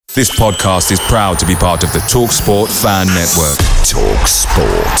This podcast is proud to be part of the TalkSport Fan Network.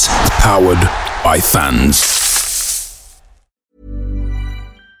 TalkSport. Powered by fans.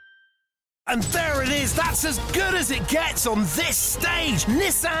 And there it is, that's as good as it gets on this stage.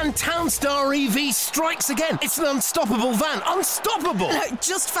 Nissan Townstar EV strikes again. It's an unstoppable van, unstoppable.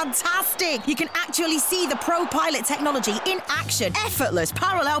 Just fantastic. You can actually see the ProPilot technology in action. Effortless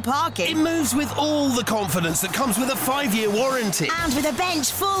parallel parking. It moves with all the confidence that comes with a 5-year warranty. And with a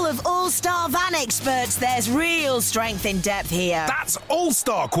bench full of all-star van experts, there's real strength in depth here. That's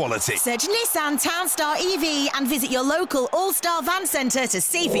all-star quality. Search Nissan Townstar EV and visit your local all-star van centre to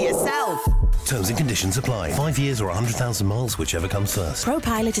see for yourself. Terms and conditions apply. 5 years or 100,000 miles, whichever comes first.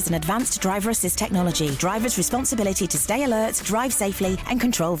 ProPilot is an advanced driver assist technology. Driver's responsibility to stay alert, drive safely, and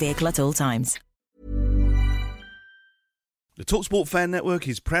control vehicle at all times. The TalkSport Fan Network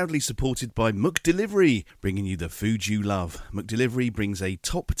is proudly supported by McDelivery, bringing you the food you love. McDelivery brings a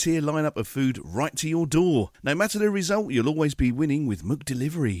top-tier lineup of food right to your door. No matter the result, you'll always be winning with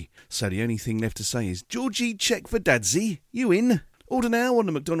McDelivery. So the only thing left to say is, Georgie, check for Dadsy. You in? Order now on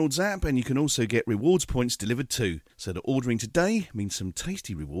the McDonald's app, and you can also get rewards points delivered too. So that ordering today means some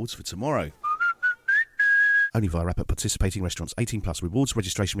tasty rewards for tomorrow. Only via app at participating restaurants. 18 plus. Rewards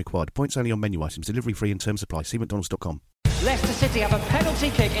registration required. Points only on menu items. Delivery free and terms apply. See mcdonalds.com. Leicester City have a penalty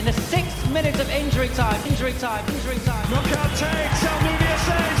kick in the 6th minute of injury time. Knockout takes, Almunia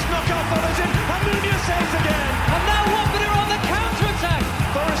saves, knockout follows in, Almunia saves again. And now Watford are on the counter-attack.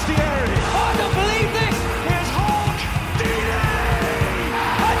 Forestieri. Oh, I don't believe this. Here's Hulk. Deeney.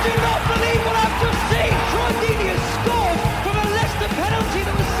 I do not believe what I've just seen. Troy Deeney has scored from a Leicester penalty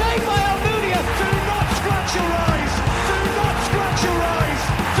that was saved by Almunia. Do not scratch your eyes. Do not scratch your eyes.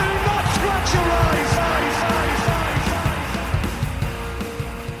 Do not scratch your eyes.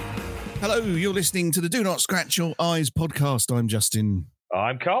 Hello, you're listening to the Do Not Scratch Your Eyes podcast. I'm Justin.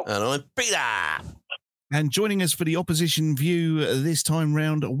 I'm Carl. And I'm Peter. And joining us for the opposition view this time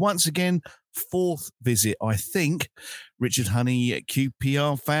round, once again, fourth visit, I think, Richard Honey,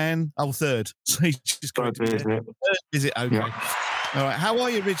 QPR fan. Oh, third. So he's just got third visit. Okay. Yeah. All right. How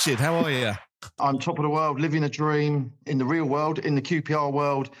are you, Richard? How are you? I'm top of the world, living a dream in the real world, in the QPR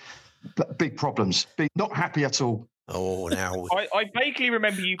world. Big problems. Not happy at all. Oh, now. I vaguely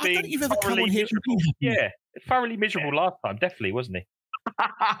remember you being thoroughly miserable. Yeah, thoroughly miserable last time, definitely, wasn't he?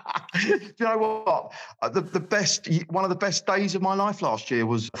 Do you know what? One of the best days of my life last year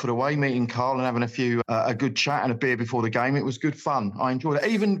was for the away, meeting Carl and having a good chat and a beer before the game. It was good fun. I enjoyed it.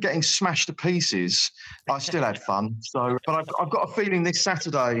 Even getting smashed to pieces, I still had fun. So, but I've got a feeling this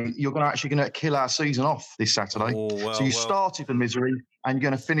Saturday you're actually going to kill our season off this Saturday. So you started the misery. And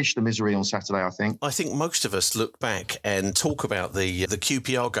you're going to finish the misery on Saturday, I think. I think most of us look back and talk about the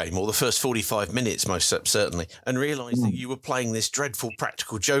QPR game, or the first 45 minutes, most certainly, and realise that you were playing this dreadful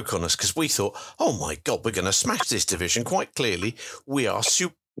practical joke on us because we thought, oh my God, we're going to smash this division. Quite clearly, we are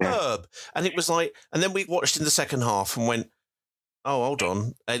superb. Yeah. And it was like, and then we watched in the second half and went, oh, hold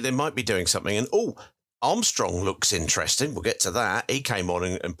on, they might be doing something. And Armstrong looks interesting. We'll get to that. He came on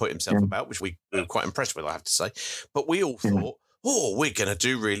and put himself about, which we were quite impressed with, I have to say. But we all thought, oh, we're going to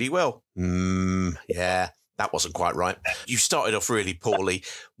do really well. Yeah, that wasn't quite right. You started off really poorly.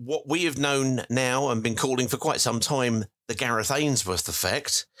 What we have known now and been calling for quite some time, the Gareth Ainsworth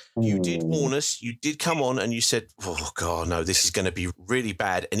effect. You did warn us. You did come on and you said, oh, God, no, this is going to be really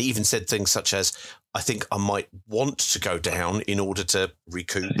bad. And even said things such as, I think I might want to go down in order to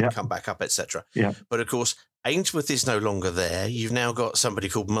recoup and come back up, etc. Yeah. But, of course, Ainsworth is no longer there. You've now got somebody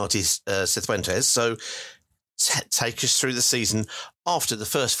called Marty Cifuentes. So take us through the season after the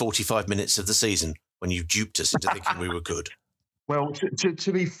first 45 minutes of the season when you duped us into thinking we were good. Well,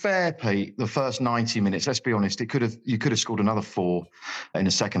 to be fair, Pete, the first 90 minutes, let's be honest, you could have scored another 4 in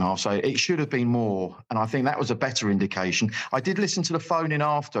the second half. So it should have been more. And I think that was a better indication. I did listen to the phone in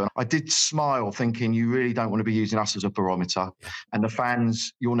after. I did smile thinking you really don't want to be using us as a barometer. And the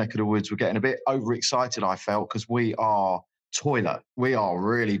fans, your neck of the woods, were getting a bit overexcited, I felt, because we are toilet. We are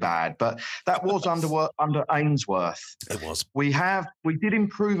really bad, but that was under Ainsworth. It was. We did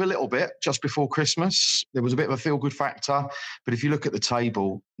improve a little bit just before Christmas. There was a bit of a feel-good factor, but if you look at the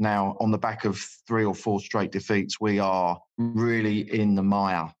table now, on the back of 3 or 4 straight defeats, we are really in the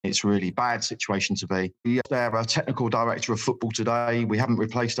mire. It's a really bad situation to be. We have a technical director of football today. We haven't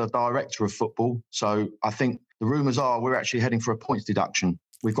replaced our director of football, so I think the rumours are we're actually heading for a points deduction.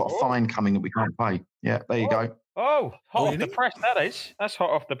 We've got a fine coming that we can't pay. Yeah, there you go. Oh, hot off the press, that is. That's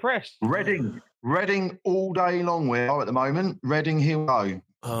hot off the press. Reading all day long we are at the moment. Reading, here we go.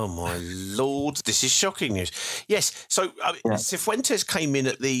 Oh, my Lord. This is shocking news. Yes. So Cifuentes came in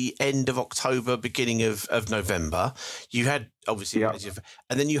at the end of October, beginning of November. You had, obviously,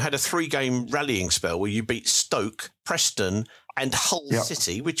 and then you had a 3-game rallying spell where you beat Stoke, Preston and Hull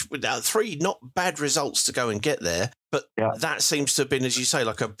City, which were 3 not bad results to go and get there. But that seems to have been, as you say,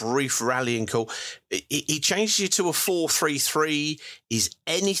 like a brief rallying call. He changed you to a 4-3-3. Is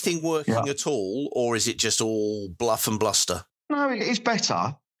anything working at all, or is it just all bluff and bluster? No, it is better.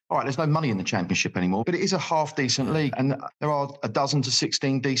 All right, there's no money in the Championship anymore, but it is a half-decent league, and there are 12 to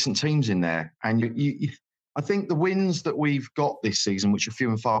 16 decent teams in there. And I think the wins that we've got this season, which are few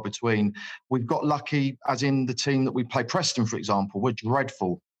and far between, we've got lucky, as in the team that we play, Preston, for example, were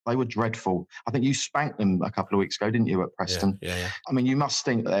dreadful. They were dreadful. I think you spanked them a couple of weeks ago, didn't you, at Preston? Yeah. I mean, you must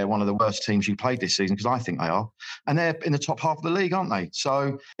think that they're one of the worst teams you played this season, because I think they are. And they're in the top half of the league, aren't they?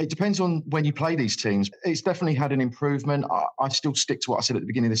 So it depends on when you play these teams. It's definitely had an improvement. I still stick to what I said at the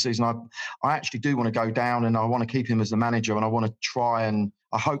beginning of the season. I actually do want to go down, and I want to keep him as the manager, and I want to try and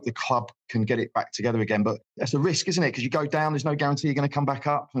I hope the club can get it back together again. But that's a risk, isn't it? Because you go down, there's no guarantee you're going to come back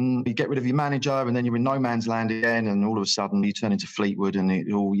up, and you get rid of your manager, and then you're in no man's land again, and all of a sudden you turn into Fleetwood and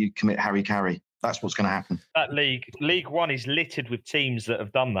you commit Harry Carey. That's what's going to happen. That League One is littered with teams that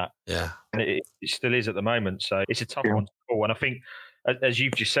have done that. Yeah. And it still is at the moment. So it's a tough one to call. And I think, as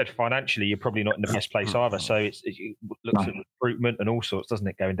you've just said, financially, you're probably not in the best place either. So it looks at recruitment and all sorts, doesn't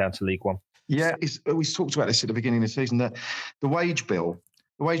it, going down to League One? Yeah, we talked about this at the beginning of the season, that the wage bill,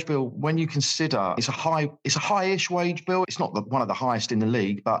 when you consider it's a high-ish wage bill. It's not one of the highest in the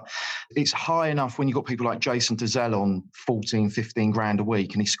league, but it's high enough when you've got people like Jason Dezelle on 14, 15 grand a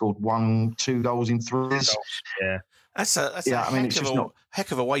week, and he scored 1-2 goals in 3s. Yeah. That's a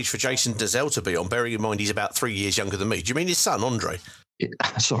heck of a wage for Jason Dezelle to be on, bearing in mind he's about 3 years younger than me. Do you mean his son, Andre? Yeah,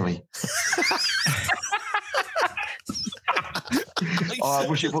 sorry. I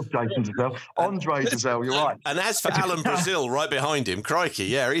wish it was Jason Dezelle. Andre Dezelle, you're right. And as for Alan Brazil right behind him, crikey,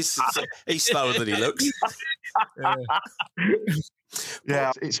 he's slower than he looks.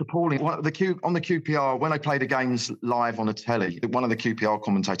 Yeah, it's appalling. On the QPR, when they play the games live on the telly, one of the QPR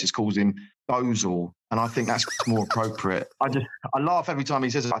commentators calls him Bozil, and I think that's more appropriate. I laugh every time he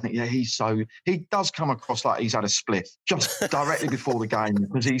says it. I think, he does come across like he's had a spliff just directly before the game,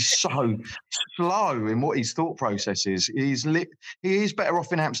 because he's so slow in what his thought process is. He is better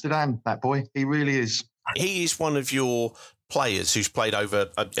off in Amsterdam, that boy. He really is. He is one of your players who's played over,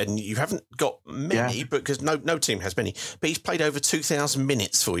 and you haven't got many, because no team has many, but he's played over 2,000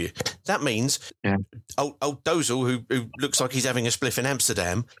 minutes for you. That means old Dozil, who looks like he's having a spliff in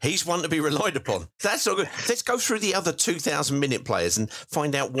Amsterdam, he's one to be relied upon. That's not good. Let's go through the other 2,000 minute players and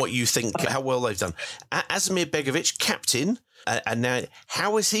find out what you think, how well they've done. Asmir Begovic, captain. And now,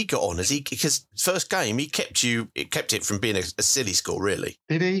 how has he got on? Because first game he kept it from being a silly score, really.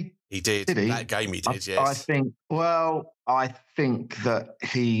 Did he? He did. That game he did. Yes. I think that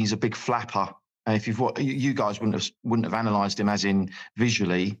he's a big flapper. And if you guys wouldn't have analysed him as in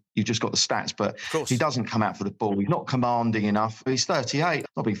visually, you've just got the stats, but he doesn't come out for the ball. He's not commanding enough. He's 38.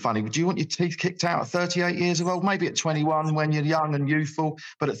 Not being funny. Would you want your teeth kicked out at 38 years old? Maybe at 21 when you're young and youthful,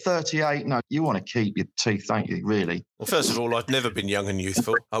 but at 38, no, you want to keep your teeth, don't you, really? Well, first of all, I've never been young and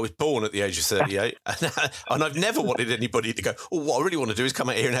youthful. I was born at the age of 38, and I've never wanted anybody to go, what I really want to do is come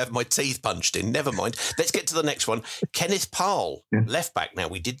out here and have my teeth punched in. Never mind. Let's get to the next one. Kenneth Parle, left back now.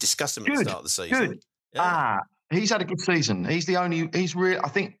 We did discuss him at the start of the season. Good. Yeah. He's had a good season. I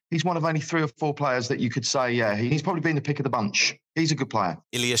think he's one of only 3 or 4 players that you could say, he's probably been the pick of the bunch. He's a good player.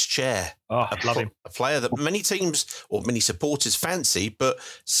 Ilias Chair. Oh, I love him. A player that many teams or many supporters fancy, but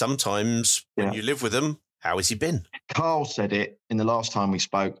sometimes when you live with them, how has he been? Carl said it in the last time we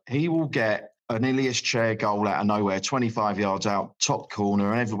spoke. He will get an Ilias Chair goal out of nowhere, 25 yards out, top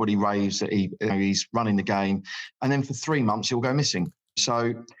corner, and everybody raves that he's running the game. And then for 3 months, he'll go missing.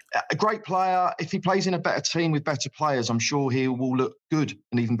 So a great player. If he plays in a better team with better players, I'm sure he will look good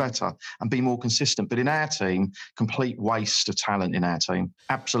and even better and be more consistent. But in our team, complete waste of talent in our team.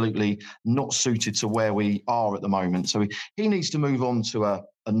 Absolutely not suited to where we are at the moment. So he needs to move on to a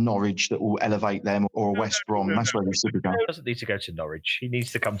Norwich that will elevate them, or a West Brom. That's where he should be going. He doesn't need to go to Norwich. He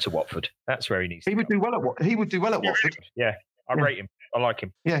needs to come to Watford. That's where he needs to go. He would do well at Watford. Yeah. I rate him. I like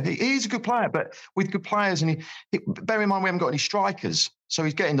him. Yeah, he's a good player, but with good players, and bear in mind we haven't got any strikers, so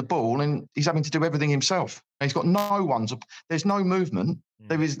he's getting the ball and he's having to do everything himself. He's got no one. There's no movement.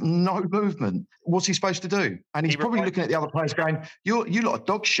 There is no movement. What's he supposed to do? And he's probably looking at the other players going, you lot are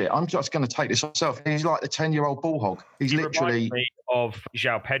dog shit. I'm just going to take this myself. He's like the 10-year-old ball hog. He's literally... of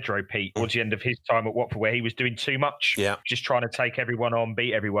João Pedro, Pete, towards the end of his time at Watford, where he was doing too much, just trying to take everyone on,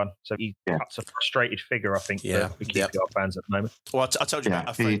 beat everyone. So he cuts a frustrated figure, I think, for QPR fans at the moment. Well, I told you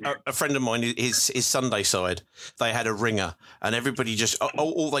about a friend of mine, his Sunday side, they had a ringer, and everybody just,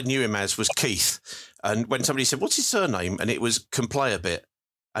 all they knew him as was Keith. And when somebody said, what's his surname? And it was Can Play a Bit.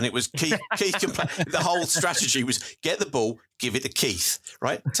 And it was Keith can play. The whole strategy was get the ball, give it to Keith,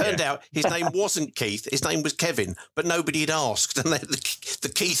 right? Turned out his name wasn't Keith, his name was Kevin, but nobody had asked. And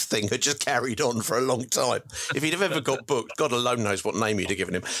the Keith thing had just carried on for a long time. If he'd have ever got booked, God alone knows what name he'd have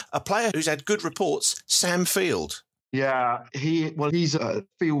given him. A player who's had good reports, Sam Field. Yeah, he's a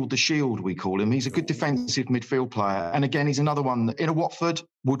field the shield, we call him. He's a good defensive midfield player. And again, he's another one that in a Watford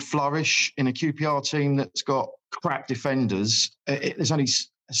would flourish in a QPR team that's got crap defenders. There's only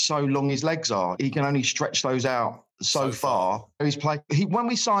so long his legs are. He can only stretch those out so far. When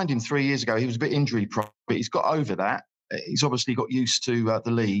we signed him 3 years ago, he was a bit injury prone, but he's got over that. He's obviously got used to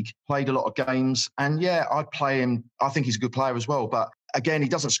the league, played a lot of games. And I'd play him. I think he's a good player as well. But again, he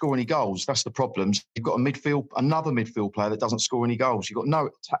doesn't score any goals. That's the problem. You've got another midfield player that doesn't score any goals. You've got no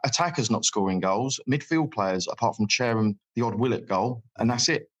attackers not scoring goals. Midfield players, apart from Cher and the odd Willett goal, and that's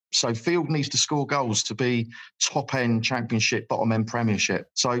it. So Field needs to score goals to be top-end Championship, bottom-end Premiership.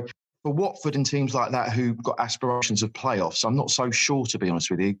 So for Watford and teams like that who've got aspirations of playoffs, I'm not so sure, to be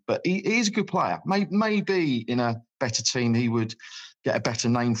honest with you. But he is a good player. Maybe in a better team he would get a better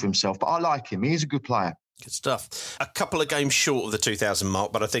name for himself. But I like him. He is a good player. Good stuff. A couple of games short of the 2,000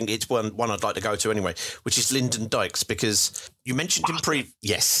 mark, but I think it's one I'd like to go to anyway, which is Lyndon Dykes, because you mentioned him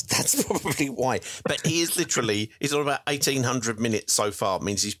Yes, that's probably why. But he's on about 1,800 minutes so far. It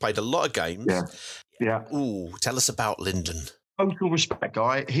means he's played a lot of games. Yeah. Ooh, tell us about Lyndon. Total respect,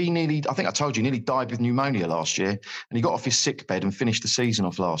 guy. He nearly died with pneumonia last year, and he got off his sick bed and finished the season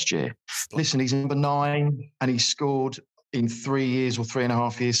off last year. Listen, he's number 9, and he scored in 3 years or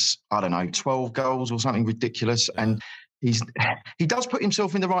 3.5 years, 12 goals or something ridiculous. And he does put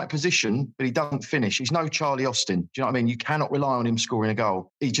himself in the right position, but he doesn't finish. He's no Charlie Austin. Do you know what I mean? You cannot rely on him scoring a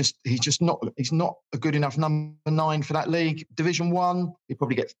goal. He's not a good enough number 9 for that league. Division 1, he'd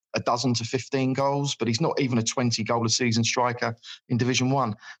probably get 12 to 15 goals, but he's not even a 20 goal a season striker in Division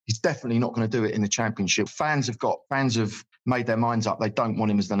 1. He's definitely not going to do it in the Championship. Fans have made their minds up. They don't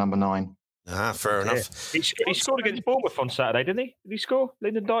want him as the number 9. Fair enough. He scored against Bournemouth on Saturday, didn't he? Did he score,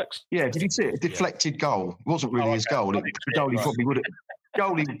 Lyndon Dykes? Yeah, did you see it? A deflected goal. It wasn't really his goal. Goalie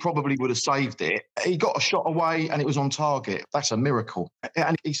probably would have saved it. He got a shot away and it was on target. That's a miracle.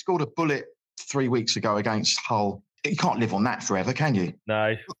 And he scored a bullet 3 weeks ago against Hull. You can't live on that forever, can you?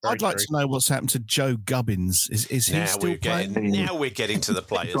 No. I'd like to know what's happened to Joe Gubbins. Is he still playing? Now we're getting to the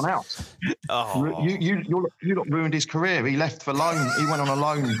players. He's gone out. You lot ruined his career. He left for loan. He went on a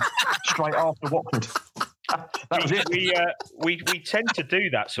loan straight after Watford. That was it. We tend to do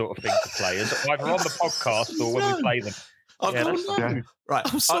that sort of thing to players, either on the podcast or when we play them.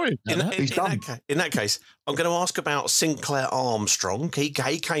 Right. I'm sorry. In that case, I'm going to ask about Sinclair Armstrong. He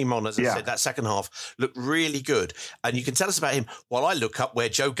came on, as I said, that second half looked really good. And you can tell us about him while I look up where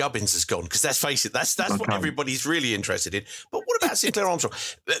Joe Gubbins has gone, because let's face it, that's what everybody's really interested in. But what about Sinclair Armstrong?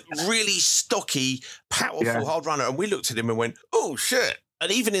 Really stocky, powerful, hard runner. And we looked at him and went, oh, shit.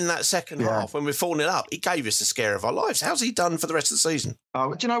 And even in that second half, when we're falling it up, he gave us the scare of our lives. How's he done for the rest of the season?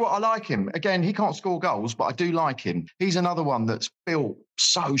 Do you know what? I like him. Again, he can't score goals, but I do like him. He's another one that's built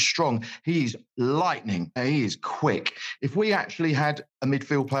so strong. He's lightning. He is quick. If we actually had a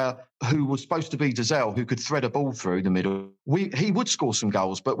midfield player who was supposed to be Dazelle, who could thread a ball through the middle, he would score some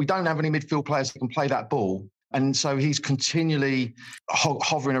goals, but we don't have any midfield players that can play that ball. And so he's continually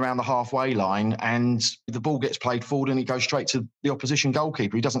hovering around the halfway line, and the ball gets played forward and it goes straight to the opposition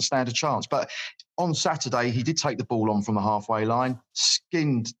goalkeeper. He doesn't stand a chance. But on Saturday, he did take the ball on from the halfway line,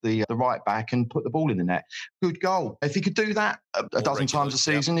 skinned the right back and put the ball in the net. Good goal. If he could do that a dozen times a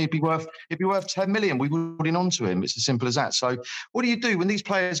season, he'd be worth 10 million. We would put it onto him. It's as simple as that. So what do you do when these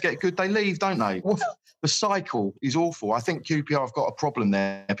players get good? They leave, don't they? The cycle is awful. I think QPR have got a problem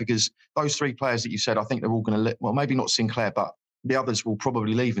there, because those 3 players that you said, I think they're all going to, well, maybe not Sinclair, but the others will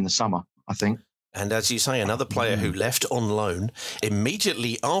probably leave in the summer, I think. And as you say, another player who left on loan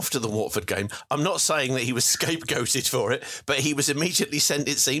immediately after the Watford game. I'm not saying that he was scapegoated for it, but he was immediately sent,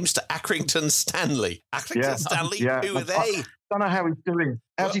 it seems, to Accrington Stanley. Stanley? Who are they? don't know how he's doing.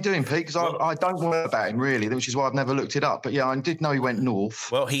 How's he doing, Pete? Because I don't know about him, really, which is why I've never looked it up. But, yeah, I did know he went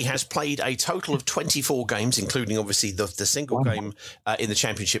north. Well, he has played a total of 24 games, including, obviously, the single game in the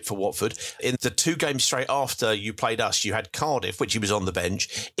Championship for Watford. In the 2 games straight after you played us, you had Cardiff, which he was on the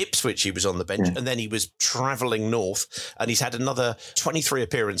bench, Ipswich, he was on the bench, and then he was travelling north, and he's had another 23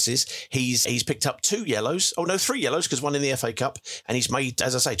 appearances. He's picked up 2 yellows. Oh, no, 3 yellows, because one in the FA Cup, and he's made,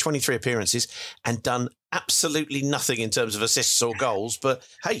 as I say, 23 appearances and done absolutely nothing in terms of assists or goals, but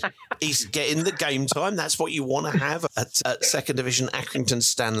hey, he's getting the game time. That's what you want to have at Second Division Accrington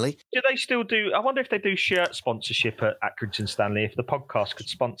Stanley. Do they still do? I wonder if they do shirt sponsorship at Accrington Stanley. If the podcast could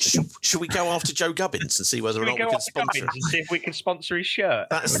sponsor, should we go after Joe Gubbins and see whether or not we can sponsor him? And see if we can sponsor his shirt.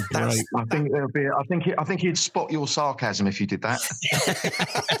 That's I think there'll be. I think he'd spot your sarcasm if you did that.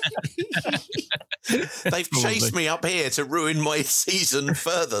 They've chased me up here to ruin my season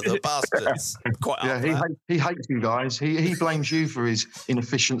further. The bastards. He hates you guys. He blames you for his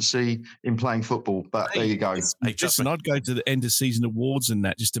inefficiency in playing football. But there you go. Listen, I'd go to the end of season awards and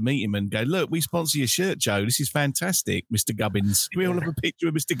that just to meet him and go, look, we sponsor your shirt, Joe. This is fantastic, Mr. Gubbins. Can we all have a picture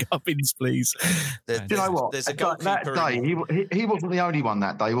of Mr. Gubbins, please? Do you know what? There's a goalkeeper that day, he wasn't the only one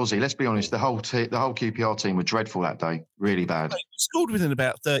that day, was he? Let's be honest. The whole QPR team were dreadful that day. Really bad. We scored within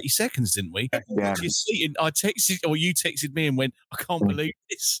about 30 seconds, didn't we? Yeah. I texted, or you texted me and went, I can't believe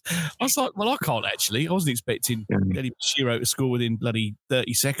this. I was like, well, I can't actually. I wasn't expecting Eddie Bashiro to score within bloody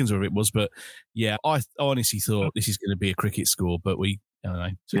 30 seconds, or it was. But yeah, I honestly thought this is going to be a cricket score, but we, I don't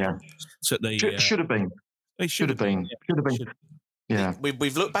know. Should have been. It should have been. Should have been. Yeah,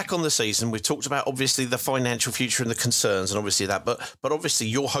 we've looked back on the season. We've talked about obviously the financial future and the concerns, and obviously that. But obviously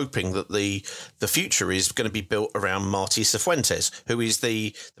you're hoping that the future is going to be built around Martí Cifuentes, who is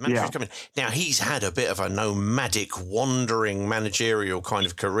the manager coming. Now he's had a bit of a nomadic, wandering managerial kind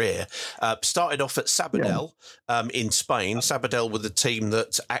of career. Started off at Sabadell in Spain. Sabadell were the team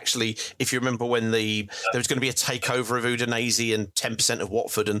that actually, if you remember, when there was going to be a takeover of Udinese and 10% of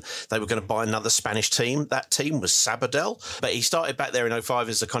Watford, and they were going to buy another Spanish team. That team was Sabadell, but he started back there in 05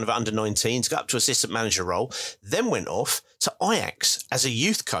 as a kind of under-19s, got up to assistant manager role, then went off to Ajax as a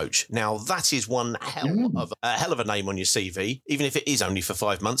youth coach. Now, that is one hell of a name on your CV, even if it is only for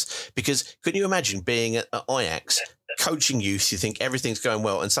 5 months, because couldn't you imagine being at Ajax, coaching youth, you think everything's going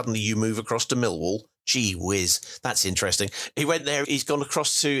well, and suddenly you move across to Millwall? Gee whiz, that's interesting. He went there, he's gone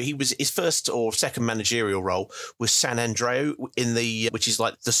across to, his first or second managerial role was San Andreu which is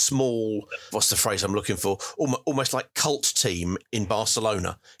like the small, what's the phrase I'm looking for? Almost like cult team in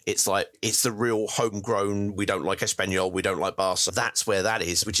Barcelona. It's the real homegrown, we don't like Espanyol, we don't like Barca. That's where that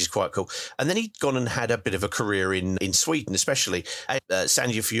is, which is quite cool. And then he'd gone and had a bit of a career in Sweden, especially at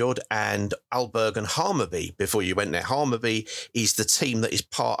Sandefjord and Aalborg and Hammarby before you went there. Hammarby is the team that is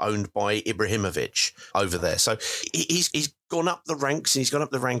part owned by Ibrahimovic over there. So he's gone up the ranks and he's gone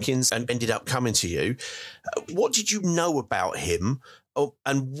up the rankings and ended up coming to you. What did you know about him,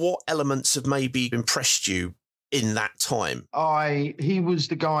 and what elements have maybe impressed you in that time? He was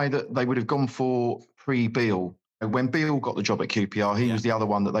the guy that they would have gone for pre-Beale. When Beale got the job at QPR, he was the other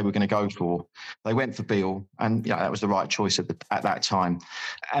one that they were going to go for. They went for Beale, and that was the right choice at that time.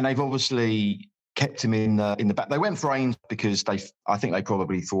 And they've obviously kept him in the back. They went for Ains because I think they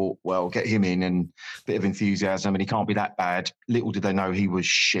probably thought, well, get him in and a bit of enthusiasm, and he can't be that bad. Little did they know he was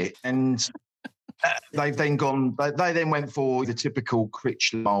shit. And they've then gone. They then went for the typical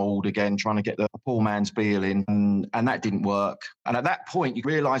Critchley mould again, trying to get the poor man's Beale in, and that didn't work. And at that point, you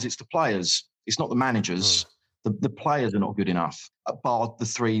realise it's the players, it's not the managers. The players are not good enough, bar the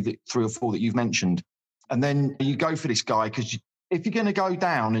three or four that you've mentioned. And then you go for this guy because if you're going to go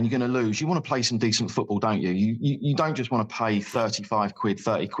down and you're going to lose, you want to play some decent football, don't you? You don't just want to pay 35 quid,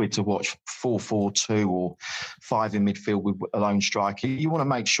 30 quid to watch 4-4-2 or 5 in midfield with a lone striker. You want to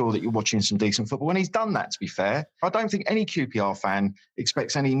make sure that you're watching some decent football. And he's done that, to be fair. I don't think any QPR fan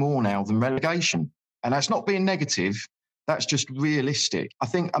expects any more now than relegation. And that's not being negative. That's just realistic. I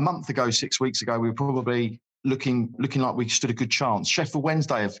think a month ago, 6 weeks ago, we were probably looking like we stood a good chance. Sheffield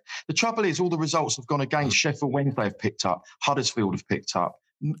Wednesday the trouble is all the results have gone against. Sheffield Wednesday have picked up. Huddersfield have picked up.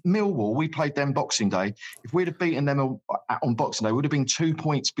 Millwall, we played them Boxing Day. If we'd have beaten them on Boxing Day, we would have been 2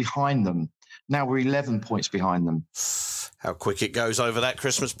 points behind them. Now we're 11 points behind them. How quick it goes over that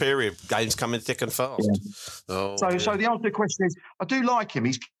Christmas period. Games coming thick and fast. Yeah. So the answer to the question is, I do like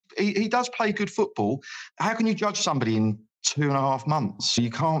him. He does play good football. How can you judge somebody in 2.5 months? You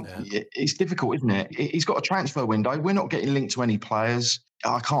can't. Yeah. It's difficult, isn't it? He's got a transfer window. We're not getting linked to any players.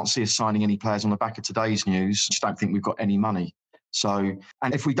 I can't see us signing any players on the back of today's news. I just don't think we've got any money. So,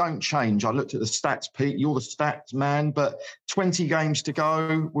 and if we don't change, I looked at the stats, Pete, you're the stats man, but 20 games to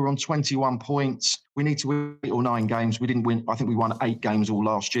go. We're on 21 points. We need to win 8 or 9 games. We didn't win. I think we won 8 games all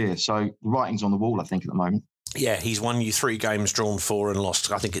last year. So the writing's on the wall, I think, at the moment. Yeah, he's won you 3 games, drawn 4 and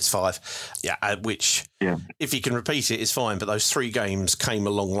lost, I think it's 5. Yeah, which, if he can repeat it, is fine. But those 3 games came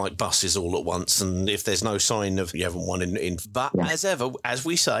along like buses all at once. And if there's no sign of you haven't won in but as ever, as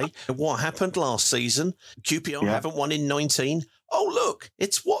we say, what happened last season, QPR haven't won in 19. Oh, look,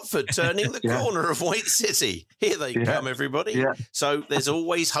 it's Watford turning the corner of White City. Here they come, everybody. Yeah. So there's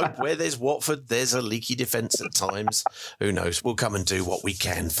always hope. Where there's Watford, there's a leaky defence at times. Who knows? We'll come and do what we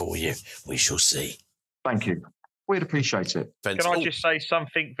can for you. We shall see. Thank you. We'd appreciate it. Can I just say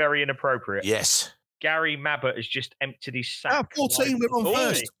something very inappropriate? Yes. Gary Mabbott has just emptied his sack. 14, we're on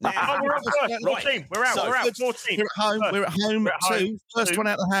first. We're on first. 14. We're out. We're out. 14. We're at home. 2. First one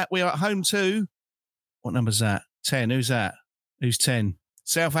out the hat. We are at home 2. What number's that? 10. Who's that? Who's 10?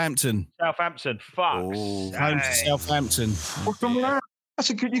 Southampton. Southampton. Fuck. Home to Southampton. What's wrong with that? That's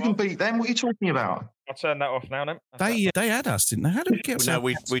a good. You can beat them. What are you talking about? I'll turn that off now. Then they had us, didn't they? How did we get? No,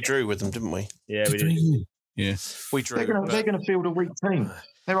 we drew with them, didn't we? Yeah, we did. Yeah, we drew. They're going to field a weak team.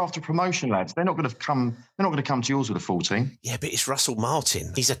 They're after promotion, lads. They're not going to come. They're not going to come to yours with a full team. Yeah, but it's Russell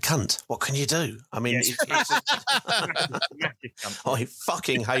Martin. He's a cunt. What can you do? I mean, I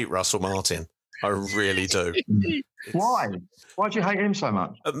fucking hate Russell Martin. I really do. Why? Why do you hate him so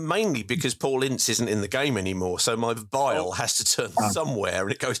much? Mainly because Paul Ince isn't in the game anymore, so my bile has to turn somewhere,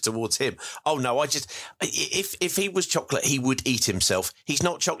 and it goes towards him. Oh no, if he was chocolate, he would eat himself. He's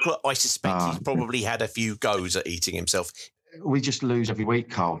not chocolate. I suspect he's probably had a few goes at eating himself. We just lose every week,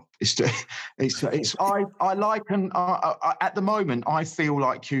 Carl. I like, and at the moment, I feel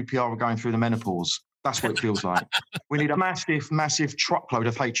like QPR are going through the menopause. That's what it feels like. We need a massive truckload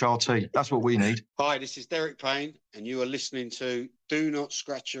of HRT. That's what we need. Hi, this is Derek Payne, and you are listening to Do Not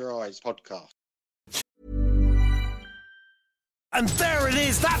Scratch Your Eyes podcast. And there it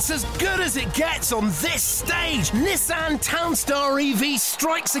is. That's as good as it gets on this stage. Nissan Townstar EV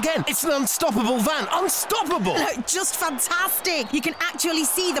strikes again. It's an unstoppable van. Unstoppable. Just fantastic. You can actually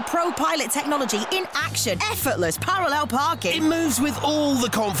see the ProPilot technology in action. Effortless parallel parking. It moves with all the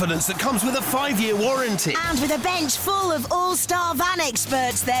confidence that comes with a 5-year warranty. And with a bench full of all-star van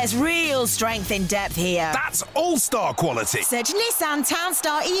experts, there's real strength in depth here. That's all-star quality. Search Nissan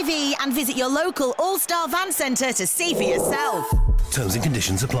Townstar EV and visit your local all-star van centre to see for yourself. Terms and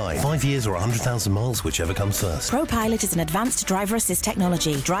conditions apply. 5 years or 100,000 miles, whichever comes first. ProPilot is an advanced driver assist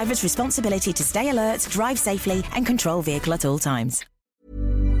technology. Driver's responsibility to stay alert, drive safely, and control vehicle at all times.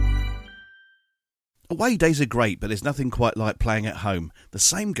 Away days are great, but there's nothing quite like playing at home. The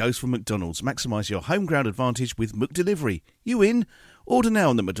same goes for McDonald's. Maximise your home ground advantage with McDelivery. You in? Order now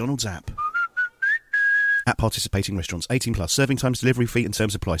on the McDonald's app. At participating restaurants, 18 plus. Serving times, delivery fee and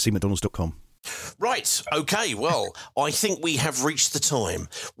terms apply. See mcdonalds.com. Right, okay, well, I think we have reached the time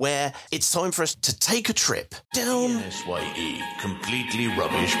where it's time for us to take a trip down SYE Completely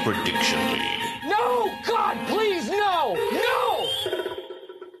Rubbish Prediction League. No! God, please, no! No!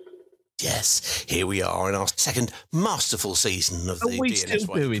 Yes, here we are in our second masterful season of the Are we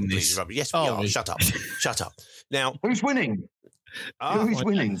still doing this? Rubbish. Yes, we are. Shut up. Shut up. Now, who's winning? Who's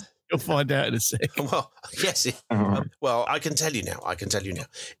winning? You'll find out in a second. Well, yes. Well, I can tell you now.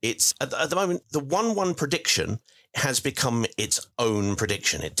 It's at the moment, the 1-1 prediction has become its own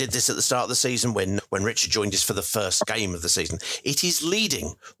prediction. It did this at the start of the season when Richard joined us for the first game of the season. It is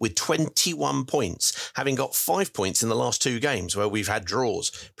leading with 21 points, having got 5 points in the last 2 games where we've had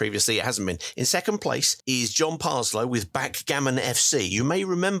draws. Previously, it hasn't been. In second place is John Parslow with Backgammon FC. You may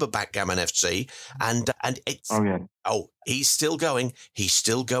remember Backgammon FC, and it's... Oh, yeah. Oh, he's still going. He's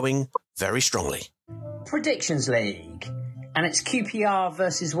still going very strongly. Predictions League, and it's QPR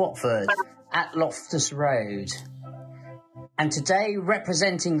versus Watford at Loftus Road. And today,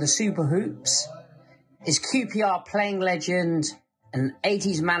 representing the Super Hoops, is QPR playing legend and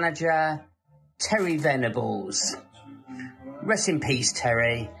 80s manager Terry Venables. Rest in peace,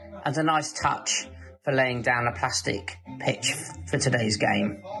 Terry, and a nice touch for laying down a plastic pitch for today's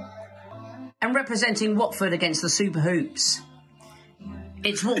game. And representing Watford against the Super Hoops,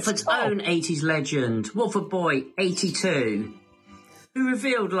 it's Watford's own 80s legend, Watford boy 82, who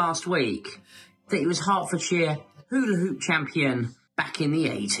revealed last week that he was Hertfordshire hula hoop champion back in the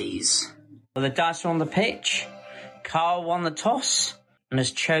 80s. Well, the dice are on the pitch. Carl won the toss and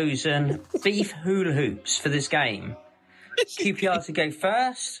has chosen beef hula hoops for this game. QPR to go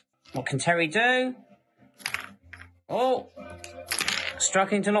first. What can Terry do? Oh,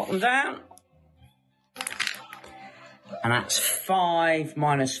 struggling to knock them down. And that's 5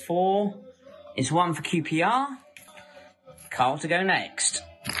 minus 4 is 1 for QPR. Carl to go next.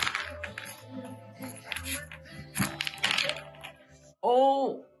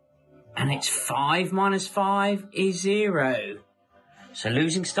 Oh, and it's 5 minus 5 is 0. So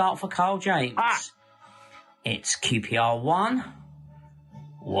losing start for Carl James. It's QPR 1,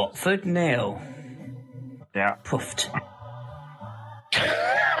 Watford 0. Yeah. Puffed.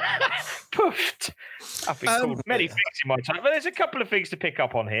 Puffed. I've been called many things in my time, but there's a couple of things to pick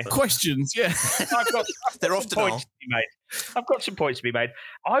up on here. Questions, yeah. They're often points to be made. I've got some points to be made.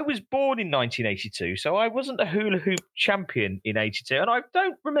 I was born in 1982, so I wasn't a hula hoop champion in 82, and I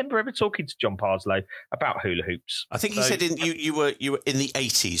don't remember ever talking to John Parslow about hula hoops. I think he said you were in the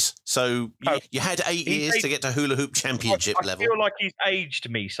 80s, so you had 8 years to get to hula hoop championship level. I feel like he's aged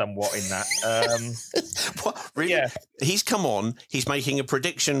me somewhat in that. What? Really? Yeah. He's come on. He's making a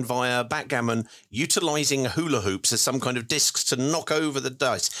prediction via backgammon, utilising hula hoops as some kind of discs to knock over the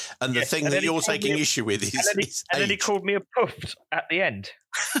dice. And the thing that you're taking issue with is and then he called me a puffed at the end.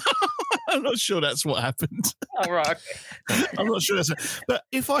 I'm not sure that's what happened. Oh, right. Okay. I'm not sure but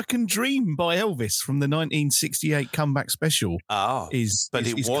If I Can Dream by Elvis from the 1968 comeback special is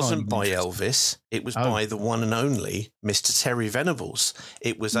wasn't by Elvis. It was by the one and only Mr. Terry Venables.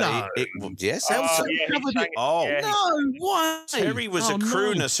 It was yes, Elvis. No, why? Terry was a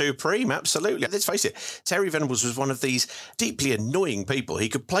crooner supreme, absolutely. Let's face it, Terry Venables was one of these deeply annoying people. He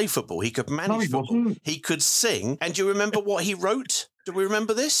could play football, he could manage football, he could sing. And do you remember what he wrote? Do we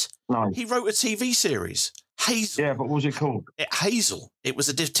remember this? No. He wrote a TV series, Hazel. Yeah, but what was it called? Hazel. It was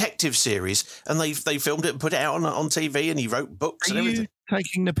a detective series, and they filmed it and put it out on TV, and he wrote books and everything.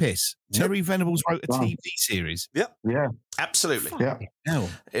 Taking the piss. Nope. Terry Venables wrote a TV series. Yep. Yeah. Absolutely. Yeah. Hell.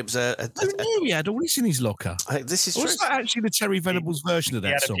 It was I knew he had all this in his locker. This is true. Was that actually the Terry Venables version of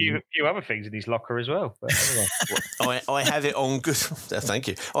that song? He had a few other things in his locker as well. But anyway. I have it on good. Thank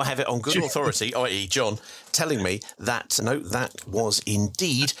you. I have it on good authority, i.e., John, telling me that that was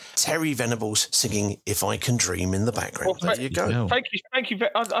indeed Terry Venables singing "If I Can Dream" in the background. Well, there you go. Thank you.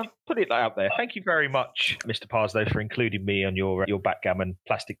 I'll put it out there. Thank you very much, Mr. Parslow, for including me on your backgammon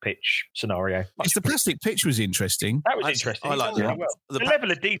plastic pitch scenario. Yes, the plastic pitch was interesting. That was interesting. I like that. Well. The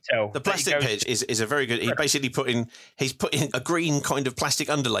level of detail. The plastic pitch is a very good. He basically put in a green kind of plastic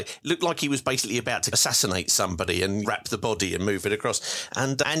underlay. Looked like he was basically about to assassinate somebody and wrap the body and move it across.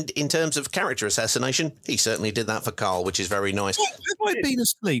 And in terms of character assassination, he certainly did that for Carl, which is very nice. Have I been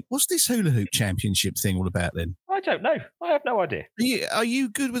asleep? What's this hula hoop championship thing all about then? I don't know. I have no idea. Are you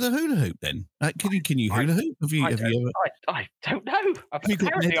good with a hula hoop then? Can you hula hoop? Have you ever? I don't know. Apparently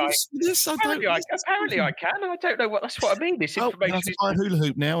I can. I don't know that's what I mean. This information is buy a hula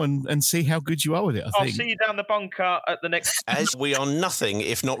hoop now and see how good you are with it. I'll see you down the bunker at the next. As we are nothing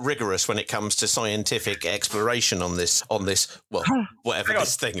if not rigorous when it comes to scientific exploration on this. Well, whatever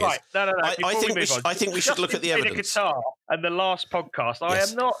this thing is. No. I think we should look at the evidence. Guitar and the last podcast. I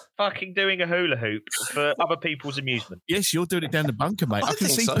am not fucking doing a hula hoop for other people's amusement. Yes, you're doing it down the bunker, mate. I can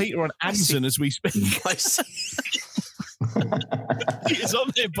see Peter on Amazon as we speak. I see. It's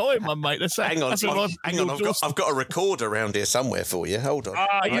on there buying one, mate. Hang on. I've got a recorder around here somewhere for you. Hold on. Now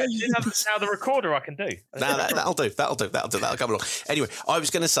the recorder I can do. That'll do. That'll come along. Anyway, I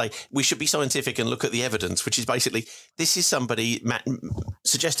was going to say we should be scientific and look at the evidence, which is basically this is somebody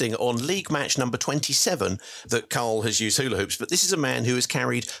suggesting on league match number 27 that Carl has used hula hoops, but this is a man who has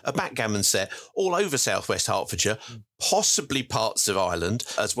carried a backgammon set all over southwest Hertfordshire, possibly parts of Ireland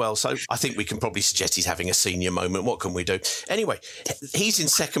as well. So I think we can probably suggest he's having a senior moment. What can we do? Anyway, he's in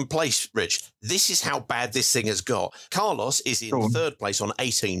second place, Rich. This is how bad this thing has got. Carlos is in third place on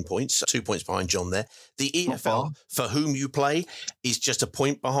 18 points, 2 points behind John there. The EFL, for whom you play, is just a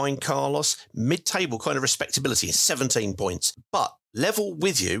point behind Carlos. Mid-table kind of respectability is 17 points. But level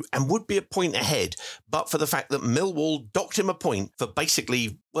with you and would be a point ahead, but for the fact that Millwall docked him a point for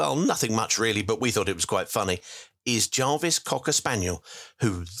basically, well, nothing much really, but we thought it was quite funny, is Jarvis Cocker Spaniel,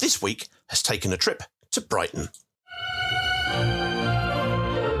 who this week has taken a trip to Brighton.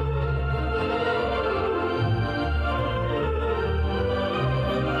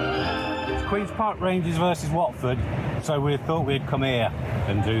 It's Queen's Park Rangers versus Watford, so we thought we'd come here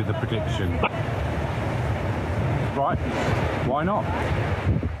and do the prediction. Right, why not?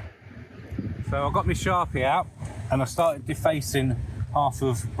 So I got my Sharpie out and I started defacing half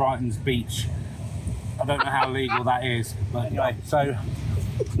of Brighton's beach. I don't know how legal that is, but anyway, so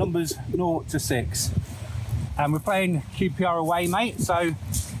numbers 0 to 6. And we're playing QPR away, mate, so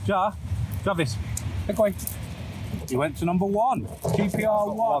Jarvis, pick away. He went to number 1.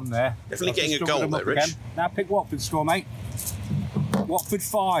 QPR 1 there. Definitely getting a goal there, Rich. Again. Now pick Watford's score, mate. Watford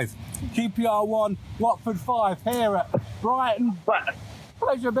 5. QPR 1, Watford 5 here at Brighton.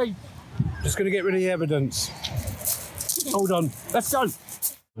 Pleasure Beach. Just going to get rid of the evidence. Hold on. Let's go.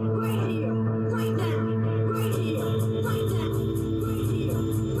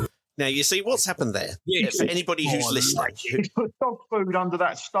 Now, you see what's happened there. For anybody who's listening. He put dog food under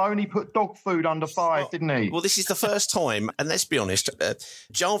that stone. He put dog food under 5, didn't he? Well, this is the first time, and let's be honest,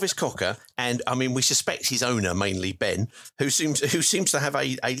 Jarvis Cocker, and I mean, we suspect his owner, mainly Ben, who seems to have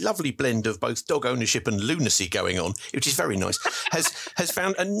a lovely blend of both dog ownership and lunacy going on, which is very nice, has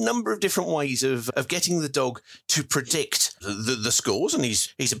found a number of different ways of getting the dog to predict the scores, and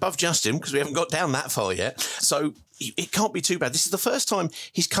he's above Justin because we haven't got down that far yet. So it can't be too bad. This is the first time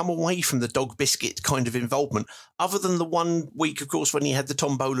he's come away from the dog biscuit kind of involvement, other than the 1 week, of course, when he had the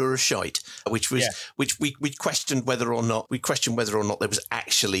tombola of shite, which we questioned whether or not there was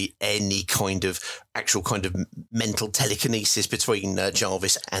actually any kind of actual kind of mental telekinesis between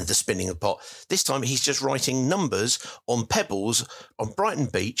Jarvis and the spinning of pot. This time he's just writing numbers on pebbles on Brighton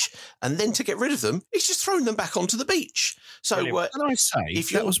Beach, and then to get rid of them, he's just thrown them back onto the beach. So can I say,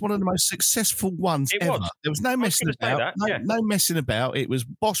 that was one of the most successful ones ever. There was no messing about. No messing about. It was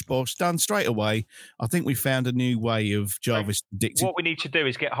bosh, done straight away. I think we found a new way of Jarvis predicting. What we need to do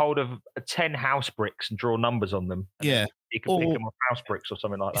is get hold of 10 house bricks and draw numbers on them. Yeah. You can pick them off house bricks or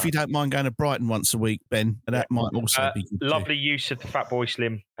something like that. If you don't mind going to Brighton once a week, Ben, that might also be good. Lovely use of the Fat Boy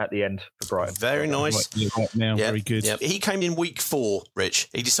Slim at the end for Brighton. Very nice. Right now, very good. Yep. He came in week 4, Rich.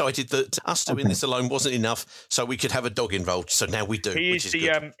 He decided that us doing this alone wasn't enough, so we could have a dog involved. So now we do. He is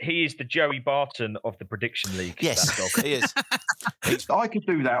the Joey Barton of the prediction league. Yes, he is. I could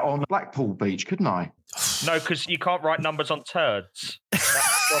do that on Blackpool Beach, couldn't I? No, because you can't write numbers on turds.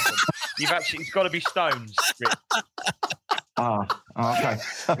 That's the problem. It's got to be stones, Rich. Okay.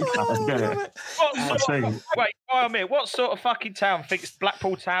 Wait, what sort of fucking town thinks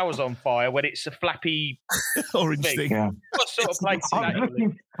Blackpool Tower's on fire when it's a flappy orange thing? Yeah. What sort of place is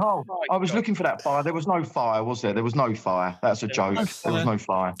that? I was looking for that fire. There was no fire, was there? There was no fire. That's a joke. There was no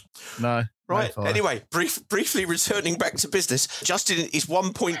fire. No. Right. Anyway, briefly returning back to business, Justin is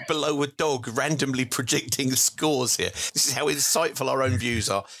 1 point below a dog randomly predicting the scores here. This is how insightful our own views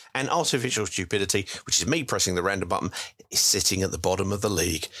are. And artificial stupidity, which is me pressing the random button, is sitting at the bottom of the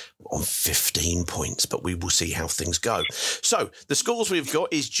league on 15 points. But we will see how things go. So the scores we've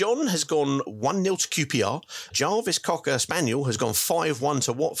got is John has gone 1-0 to QPR. Jarvis Cocker Spaniel has gone 5-1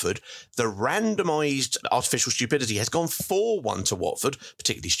 to Watford. The randomised artificial stupidity has gone 4-1 to Watford,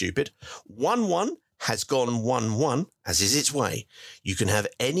 particularly stupid. 1-1 has gone 1-1, as is its way. You can have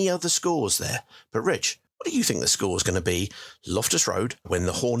any other scores there. But Rich, what do you think the score is going to be Loftus Road when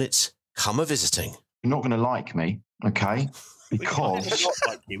the Hornets come a-visiting? You're not going to like me, okay? Because...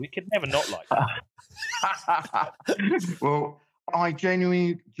 We could never not like you. Well, I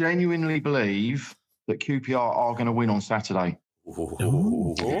genuinely believe that QPR are going to win on Saturday. The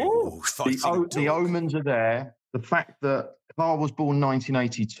omens are there. The fact that Carr was born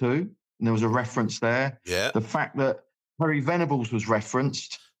 1982, and there was a reference there. Yeah. The fact that Terry Venables was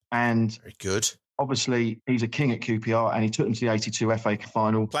referenced, and very good. Obviously, he's a king at QPR, and he took them to the 82 FA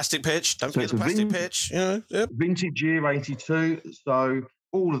final. Plastic pitch. Don't forget the plastic pitch. Yep. Vintage year 82. So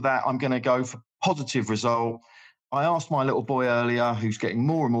all of that, I'm going to go for positive result. I asked my little boy earlier, who's getting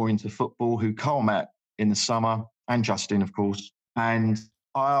more and more into football, who Carl met in the summer, and Justin, of course. And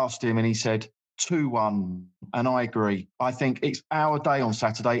I asked him, and he said 2-1. And I agree. I think it's our day on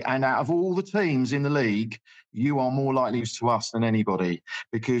Saturday. And out of all the teams in the league, you are more likely to us than anybody,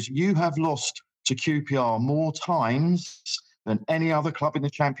 because you have lost to QPR more times than any other club in the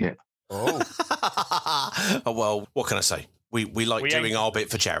Championship. Oh. Well, what can I say? We like doing our bit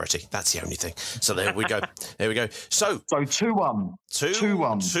for charity. That's the only thing. So there we go. There we go. So 2-1.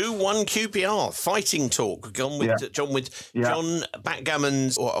 2-1 QPR. Fighting talk. John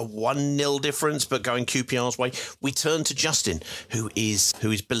Backgammon's or a 1-0 difference, but going QPR's way. We turn to Justin, who is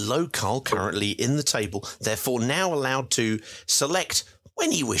below Carl currently in the table, therefore now allowed to select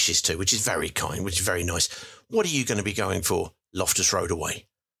when he wishes to, which is very kind, which is very nice. What are you going to be going for? Loftus Road away.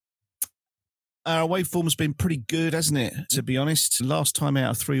 Our away form's been pretty good, hasn't it, to be honest? Last time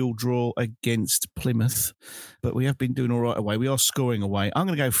out, a 3-3 draw against Plymouth, but we have been doing all right away. We are scoring away. I'm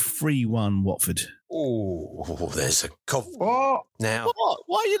going to go 3-1 Watford. Oh, there's a... What? Now... What?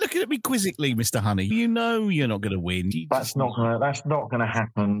 Why are you looking at me quizzically, Mr. Honey? You know you're not going to win. That's not going to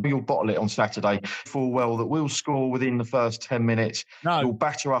happen. You'll bottle it on Saturday. Full well that we'll score within the first 10 minutes. No. You'll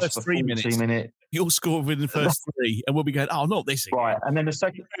batter us for 40 minutes. You'll score within the first 3, and we'll be going, oh, not this again. Right, and then the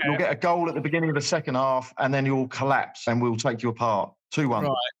second, you'll get a goal at the beginning of the second half, and then you'll collapse, and we'll take you apart. 2-1.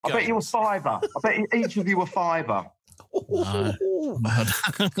 Right, I bet you a fiver. I bet each of you a fiver. No.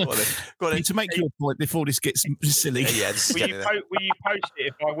 Go on. To make your point before this gets silly. Yeah, will you post it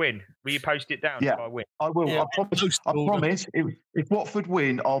if I win? Will you post it down if I win? I will. Yeah. I promise. If Watford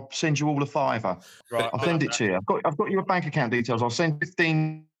win, I'll send you all a £5. Right, I'll send it to you. I've got your bank account details. I'll send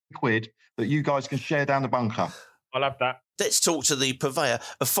 15 quid that you guys can share down the bunker. I'll have that. Let's talk to the purveyor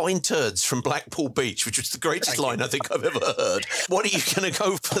of fine turds from Blackpool Beach, which was the greatest line I think I've ever heard. What are you going to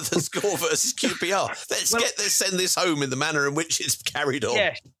go for the score versus QPR? Let's send this home in the manner in which it's carried on.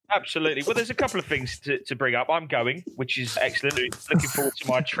 Yes, absolutely. Well, there's a couple of things to bring up. I'm going, which is excellent. Looking forward to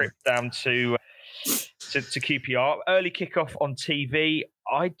my trip down to QPR. Early kickoff on TV.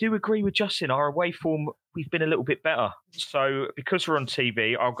 I do agree with Justin. Our away form, we've been a little bit better. So because we're on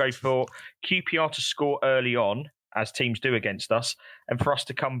TV, I'll go for QPR to score early on, as teams do against us, and for us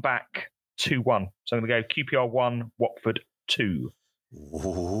to come back 2-1. So I'm going to go QPR 1, Watford 2.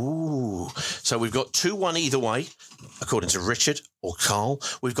 Ooh. So we've got 2-1 either way, according to Richard or Carl.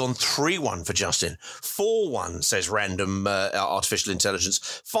 We've gone 3-1 for Justin. 4-1 says random artificial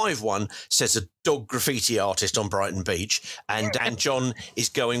intelligence. 5-1 says a dog graffiti artist on Brighton Beach. And John is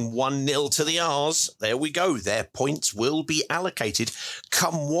going 1-0 to the R's. There we go. Their points will be allocated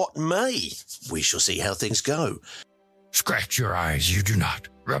come what may. We shall see how things go. Scratch your eyes, you do not.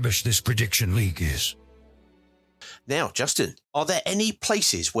 Rubbish this prediction league is. Now, Justin, are there any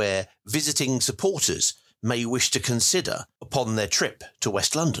places where visiting supporters may wish to consider upon their trip to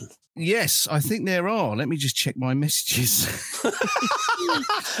West London? Yes, I think there are. Let me just check my messages.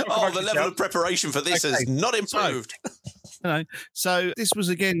 The level of preparation for this has not improved. So this was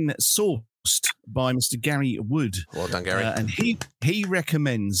again sourced by Mr. Gary Wood. Well done, Gary. And he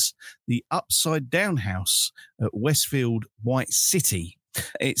recommends the Upside Down House at Westfield White City.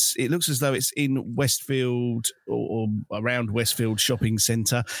 It looks as though it's in Westfield or around Westfield Shopping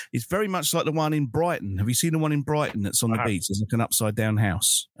Centre. It's very much like the one in Brighton. Have you seen the one in Brighton that's on the beach? It's like an upside down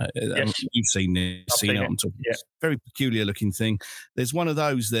house. Yes. You've seen it. Seen it. I'm talking. Yeah. Very peculiar looking thing. There's one of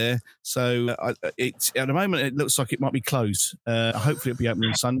those there. So at the moment it looks like it might be closed. Hopefully it'll be open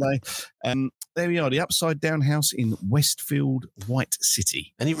on Sunday. There we are, the Upside Down House in Westfield White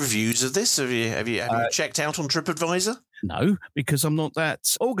City. Any reviews of this? Have you checked out on TripAdvisor? No, because I'm not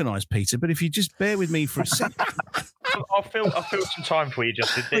that organised, Peter. But if you just bear with me for a second. I'll fill some time for you,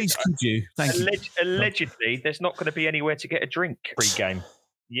 Justin. Please, could you? Thank you. Allegedly, there's not going to be anywhere to get a drink pre-game.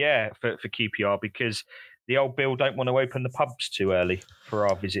 Yeah, for QPR, because the old Bill don't want to open the pubs too early for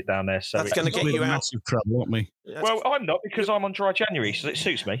our visit down there. So that's going to get you out. Massive trouble, aren't we? Well, I'm not, because I'm on dry January, so it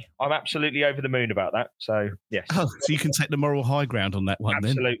suits me. I'm absolutely over the moon about that. So, yes. Oh, so you can take the moral high ground on that one,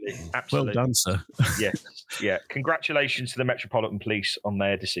 absolutely. then? Absolutely. Well done, sir. Yes. Yeah. Congratulations to the Metropolitan Police on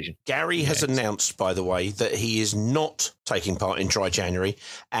their decision. Gary has announced, by the way, that he is not taking part in Dry January,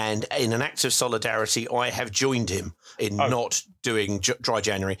 and in an act of solidarity, I have joined him in not doing Dry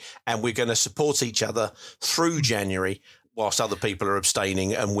January, and we're going to support each other through January whilst other people are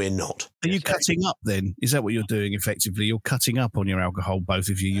abstaining and we're not. Are you cutting up then? Is that what you're doing effectively? You're cutting up on your alcohol, both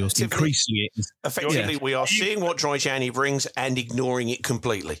of you. You're increasing it. Effectively, we are seeing what Dry January brings and ignoring it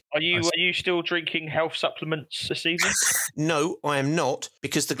completely. Are you still drinking health supplements this evening? No, I am not,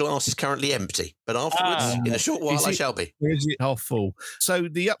 because the glass is currently empty. But afterwards, in a short while, I shall be. Or is it half full? So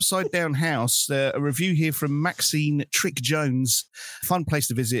the Upside Down House, a review here from Maxine Trick Jones. Fun place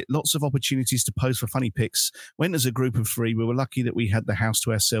to visit. Lots of opportunities to pose for funny pics. Went as a group of 3. We were lucky that we had the house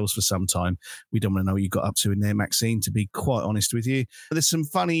to ourselves for some time. We don't want to know what you got up to in there, Maxine, to be quite honest with you. There's some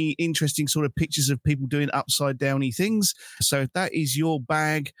funny, interesting sort of pictures of people doing upside downy things. So if that is your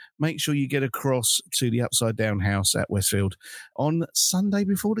bag, make sure you get across to the Upside Down House at Westfield on Sunday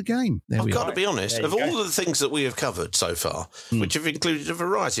before the game. I've got to be honest, of all of the things that we have covered so far, which have included a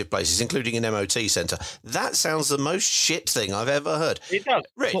variety of places, including an MOT centre, that sounds the most shit thing I've ever heard. It does.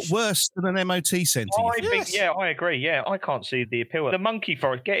 Rich? What, worse than an MOT centre? I agree. Yeah, I can't see the appeal. The monkey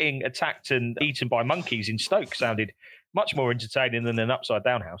forest, getting attacked and eaten by monkeys in Stoke, sounded much more entertaining than an Upside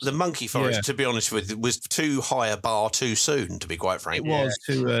Down House. The monkey forest, to be honest with you, was too high a bar too soon, to be quite frank. It was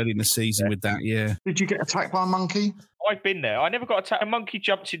too early in the season with that, Did you get attacked by a monkey? I've been there. I never got attacked. A monkey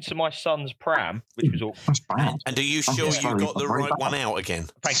jumped into my son's pram, which was awful. And are you sure you got the right one out again?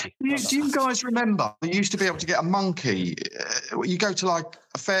 Thank you. Do you guys remember you used to be able to get a monkey? You go to like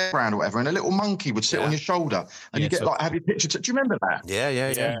a fairground or whatever, and a little monkey would sit on your shoulder, and you get have your picture. Do you remember that?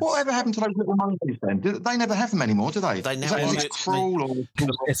 Yeah. Whatever happened to those little monkeys then? They never have them anymore, do they? They never. Is that cruel or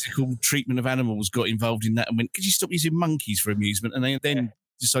ethical treatment of animals got involved in that and went, could you stop using monkeys for amusement? And they then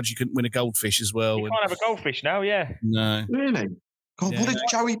decided you couldn't win a goldfish as well. You can't have a goldfish now, No. Really? God, what did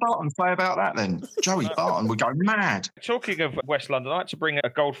Joey Barton say about that then? Joey Barton would go mad. Talking of West London, I had to bring a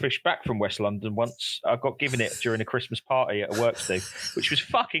goldfish back from West London once. I got given it during a Christmas party at a work do, which was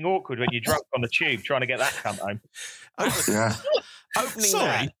fucking awkward when you're drunk on the tube trying to get that cunt home. Yeah.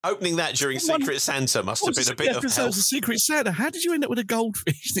 Opening that during Secret Santa must have been a bit of help. help. Secret Santa. How did you end up with a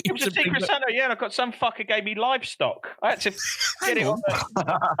goldfish? It was a Secret Santa, yeah, and I got some fucker gave me livestock. I had to get it on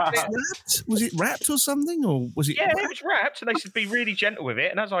Was it wrapped or something? Or was it? Yeah, it was wrapped, and they said be really gentle with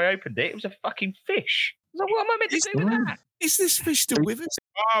it. And as I opened it, it was a fucking fish. I was like, what am I meant to do with that? Is this fish still with us?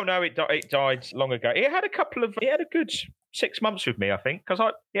 Oh no, it died long ago. It had a good 6 months with me, I think, because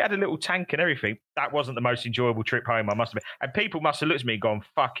it had a little tank and everything. That wasn't the most enjoyable trip home, I must admit. And people must have looked at me and gone,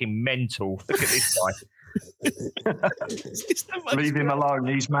 fucking mental. Look at this guy. Leave him alone.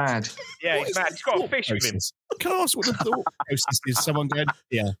 He's mad. Yeah, he's mad. He's got a fish with him. Can I ask what the thought process is? Someone going,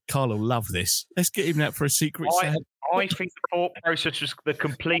 yeah, Carl will love this. Let's get him out for a Secret Santa. I think the thought process was the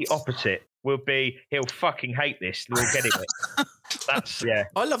complete opposite. Will be he'll fucking hate this. We'll get him it. That's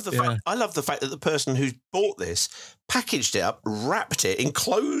I love the fact that the person who bought this packaged it up, wrapped it,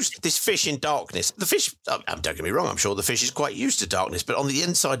 enclosed this fish in darkness. The fish, don't get me wrong, I'm sure the fish is quite used to darkness, but on the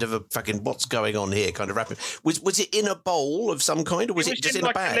inside of a fucking what's going on here kind of wrapping. Was it in a bowl of some kind, or was it just in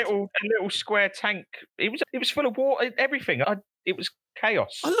like a bag? A little square tank. It was full of water, everything. It was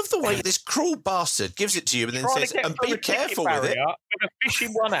chaos. I love the way this cruel bastard gives it to you and then says, and be careful with it. With a fish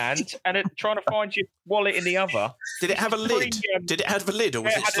in one hand and trying to find your wallet in the other. Did it have a lid? Did it have a lid, or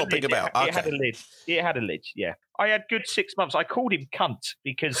was it slopping about? It had a lid. It had a lid, yeah. I had good 6 months. I called him cunt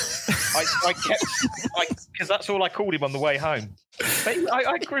because because that's all I called him on the way home. But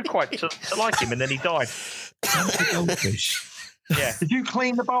I grew quite to like him, and then he died. Goldfish. Yeah. Did you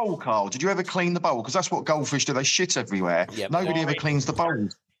clean the bowl, Carl? Did you ever clean the bowl? Because that's what goldfish do. They shit everywhere. Yep. Nobody ever cleans the bowl.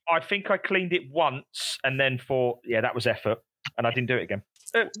 I think I cleaned it once, and then that was effort, and I didn't do it again.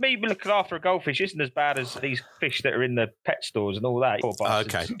 Me looking after a goldfish isn't as bad as these fish that are in the pet stores and all that.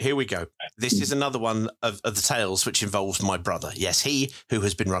 Okay, here we go. This is another one of the tales which involves my brother. Yes, he who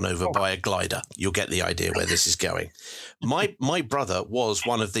has been run over by a glider. You'll get the idea where this is going. My brother was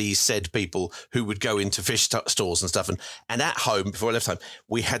one of these said people who would go into fish stores and stuff. And at home, before I left home,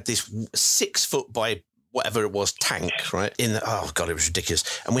 we had this 6 foot by whatever it was, tank, right? Oh, God, it was ridiculous.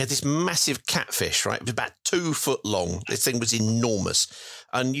 And we had this massive catfish, right? It was about 2 foot long. This thing was enormous.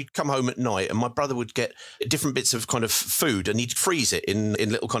 And you'd come home at night and my brother would get different bits of kind of food and he'd freeze it in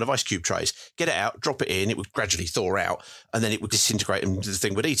little kind of ice cube trays, get it out, drop it in, it would gradually thaw out, and then it would disintegrate and the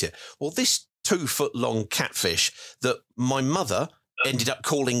thing would eat it. Well, this 2 foot long catfish that my mother ended up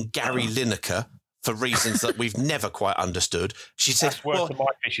calling Gary Lineker, for reasons that we've never quite understood. She said, that's worse than my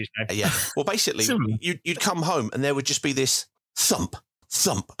fish's name. Yeah. Well, basically, you'd come home and there would just be this thump,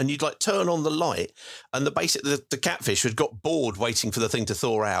 and you'd like turn on the light, and the catfish had got bored waiting for the thing to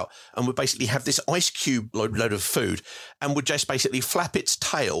thaw out, and would basically have this ice cube load of food, and would just basically flap its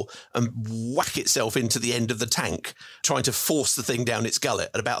tail and whack itself into the end of the tank, trying to force the thing down its gullet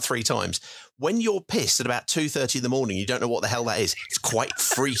at about 3 times. When you're pissed at about 2:30 in the morning, you don't know what the hell that is. It's quite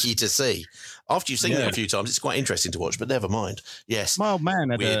freaky to see. After you've seen them a few times, it's quite interesting to watch, but never mind. Yes. My old man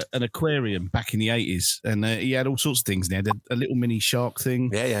had an aquarium back in the 80s, and he had all sorts of things. And he had a little mini shark thing.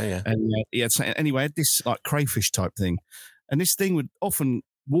 Yeah. And he had this like crayfish type thing. And this thing would often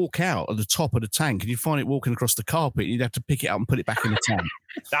walk out at the top of the tank, and you'd find it walking across the carpet, and you'd have to pick it up and put it back in the tank.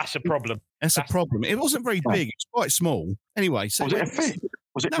 That's a problem. That's a problem. It wasn't very big. It was quite small. Anyway. So was it a fish?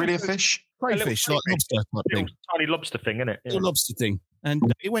 Was it really a fish? Crayfish, like lobster type thing. Tiny lobster thing, isn't it? Yeah. Little lobster thing.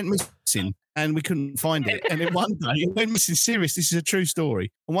 And it went missing, and we couldn't find it. And then one day, it went missing. Serious, this is a true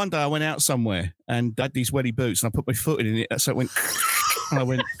story. And one day I went out somewhere, and I had these welly boots, and I put my foot in it, so it went... And I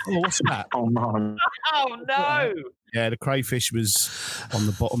went, oh, what's that? Oh, no. Oh, no. Yeah, the crayfish was on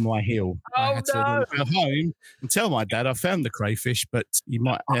the bottom of my heel. Oh, I had to go home and tell my dad I found the crayfish, but you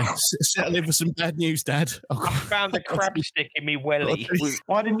might settle in for some bad news, Dad. I found a crab stick in me welly.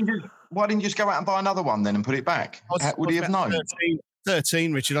 Why didn't you just go out and buy another one then and put it back? Would he have known?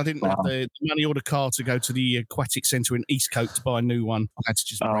 13, Richard. I didn't have the money or the car to go to the aquatic centre in Eastcote to buy a new one. I had to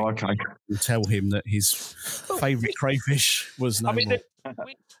just tell him that his favourite crayfish was no more.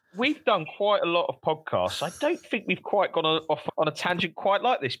 We've done quite a lot of podcasts. I don't think we've quite gone off on a tangent quite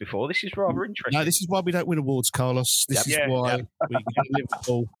like this before. This is rather interesting. No, this is why we don't win awards, Carlos. This is why we go to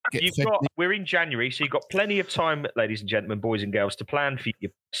Liverpool. We're in January, so you've got plenty of time, ladies and gentlemen, boys and girls, to plan for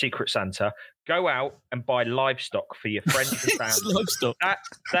your Secret Santa. Go out and buy livestock for your friends and family. Livestock.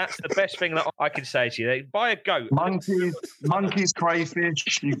 That's the best thing that I can say to you. Buy a goat. Monkeys,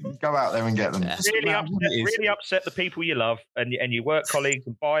 crayfish. You go out there and get them. Really upset the people you love and your work colleagues,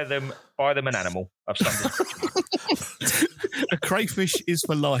 and buy them an animal of some description. A crayfish is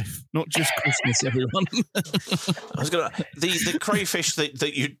for life, not just Christmas, everyone. The crayfish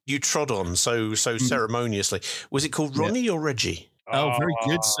that you trod on so ceremoniously, was it called Ronnie or Reggie? Oh, very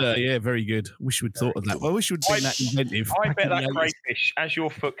good, sir. Yeah, very good. Wish we'd thought of that. Well, I wish we'd been that inventive. I bet that crayfish, as your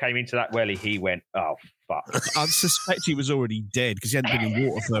foot came into that welly, he went, oh, fuck. I suspect he was already dead because he hadn't been in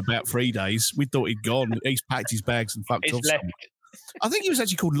water for about 3 days. We thought he'd gone. He's packed his bags and fucked off. I think he was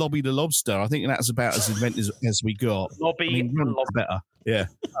actually called Lobby the Lobster. I think that's about as inventive as we got. Lobby the Lobster. Better. Yeah.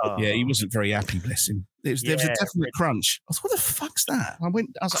 Oh. Yeah, he wasn't very happy, bless him. There was a definite crunch. I was what the fuck's that? I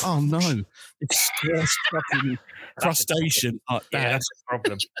was like, oh no. It's fucking crustacean. That's a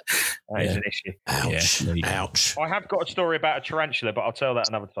problem. That is an issue. Ouch. Yeah, ouch. I have got a story about a tarantula, but I'll tell that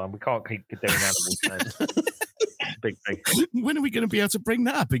another time. We can't keep doing animals. Big thing. When are we going to be able to bring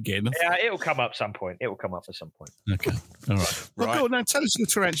that up again? Yeah, it'll come up some point. It will come up at some point. Okay. All right. Well, go on now. Tell us the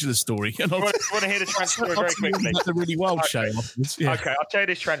tarantula story. I want to hear the tarantula story very quickly. The really wild show. Yeah. Okay, I'll tell you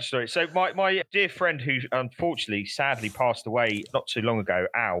this tarantula story. So my dear friend who unfortunately, sadly passed away not too long ago,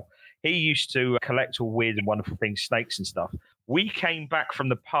 Al, he used to collect all weird and wonderful things, snakes and stuff. We came back from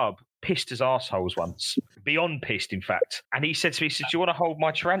the pub, pissed as arseholes once, beyond pissed, in fact. And he said to me, do you want to hold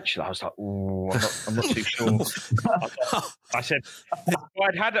my tarantula? I was like, I'm not too sure. I said, well,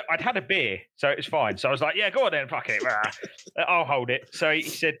 I'd had a beer, so it was fine. So I was like, yeah, go on then, fuck it. I'll hold it. So he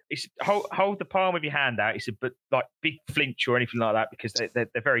said hold the palm of your hand out. He said, but like big flinch or anything like that, because they're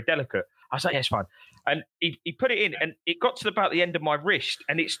very delicate. I was like, yeah, it's fine. And he put it in, and it got to about the end of my wrist,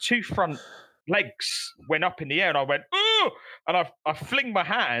 and its two front legs went up in the air, and I went, oh! And I fling my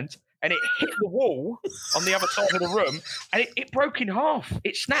hand, and it hit the wall on the other side of the room, and it broke in half.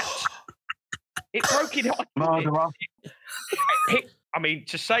 It snapped. It broke in half. I mean,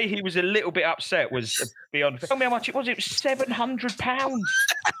 to say he was a little bit upset was beyond. Tell me how much it was. It was £700.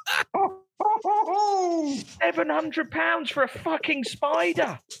 £700 for a fucking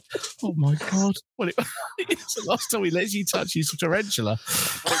spider. Oh my God. Well, it's the last time he lets you touch his tarantula.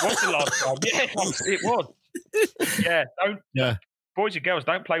 Well, it was the last time. Yeah, it was. Yeah. Boys and girls,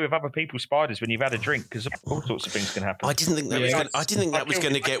 don't play with other people's spiders when you've had a drink, because all sorts of things can happen. I didn't think that was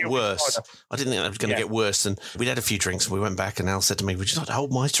going to get worse. I didn't think that was going to get worse. And we'd had a few drinks, and we went back, and Al said to me, "Would you like to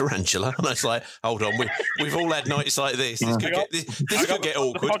hold my tarantula?" And I was like, "Hold on, we've all had nights like this. This could get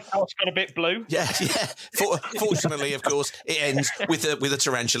awkward." The podcast's got a bit blue. Yeah. Fortunately, of course, it ends with a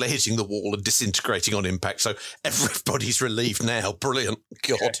tarantula hitting the wall and disintegrating on impact. So everybody's relieved now. Brilliant.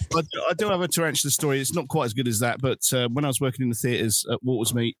 God. I do have a tarantula story. It's not quite as good as that, but when I was working in the theatre at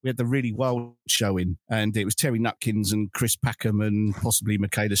Watersmeet, we had the Really Wild showing, and it was Terry Nutkins and Chris Packham and possibly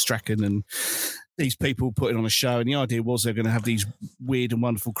Michaela Strachan and these people putting on a show. And the idea was they're going to have these weird and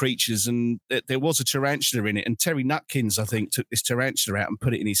wonderful creatures, and there was a tarantula in it. And Terry Nutkins, I think, took this tarantula out and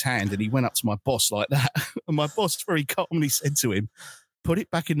put it in his hand, and he went up to my boss like that. And my boss very calmly said to him, "Put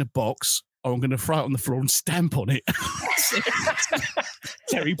it back in the box, or I'm going to throw it on the floor and stamp on it."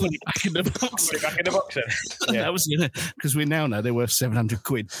 Terry put it back in the box. Put it back in the box then. Yeah. That was, because we now know they're worth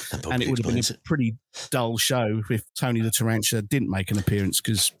 £700, and it would have been a pretty dull show if Tony the Tarantula didn't make an appearance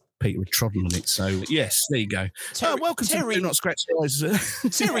because Peter had trodden on it. So, yes, there you go. Welcome to Do Not Scratch Your Eyes.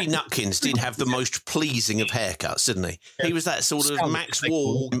 Terry Nutkins did have the most pleasing of haircuts, didn't he? Yeah. He was that sort of Max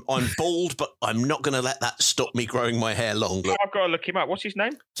Wall, I'm bald, but I'm not going to let that stop me growing my hair long. Look. I've got to look him up. What's his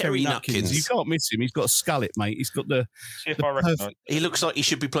name? Terry Nutkins. You can't miss him. He's got a skullet, mate. He's got the... See if I recognise. He looks like he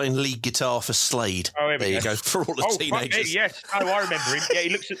should be playing lead guitar for Slade. Oh, there you go. For all the teenagers. Yes. Oh, I remember him. Yeah,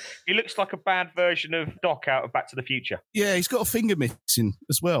 he looks like a bad version of Doc out of Back to the Future. Yeah, he's got a finger missing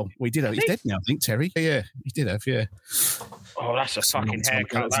as well. Well, he did have. He's dead now, I think, Terry. Yeah, he did have, yeah. Oh, that's a fucking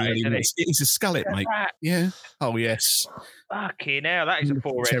haircut, that, isn't it? He's a skullet, mate. Yeah. Oh, yes. Fucking hell, that is a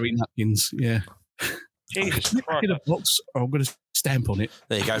forehead. Terry Nutkins, yeah. Jesus Christ. In a box, or I'm going to stamp on it.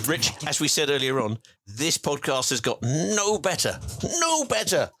 There you go. Rich, as we said earlier on, this podcast has got no better. No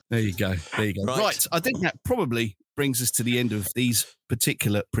better. There you go. Right. I think that probably brings us to the end of these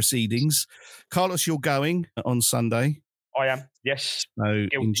particular proceedings. Carlos, you're going on Sunday. I am, yes. So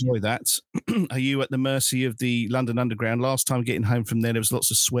enjoy that. Are you at the mercy of the London Underground? Last time getting home from there was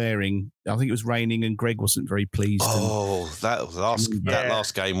lots of swearing. I think it was raining and Greg wasn't very pleased. Oh, that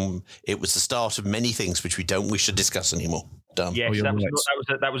last game, it was the start of many things which we don't wish to discuss anymore. Done. Yes,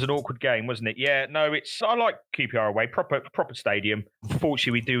 that was an awkward game, wasn't it? Yeah, no, I like QPR away, proper stadium.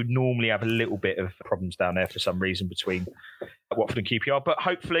 Fortunately, we do normally have a little bit of problems down there for some reason between Watford and QPR, but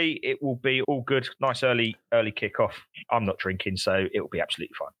hopefully it will be all good. Nice early kick-off. I'm not drinking, so it will be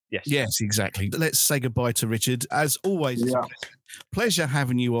absolutely fine. Yes, exactly. Let's say goodbye to Richard. As always, pleasure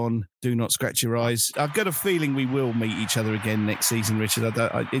having you on Do Not Scratch Your Eyes. I've got a feeling we will meet each other again next season, Richard.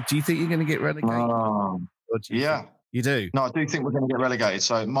 Do you think you're going to get relegated? Yeah. You do? No, I do think we're going to get relegated.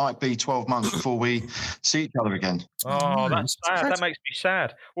 So it might be 12 months before we see each other again. Oh, that's sad. That makes me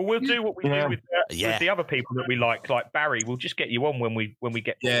sad. Well, we'll do what we do with the other people that we like Barry. We'll just get you on when we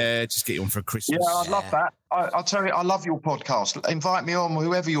get. Yeah, just get you on for Christmas. Yeah, I'd love that. I'll tell you, I love your podcast. Invite me on,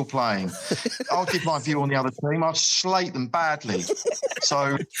 whoever you're playing. I'll give my view on the other team. I'll slate them badly.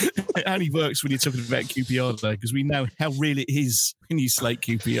 So it only works when you're talking about QPR, though, because we know how real it is when you slate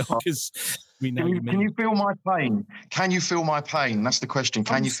QPR. Because we know can you feel my pain? Can you feel my pain? That's the question.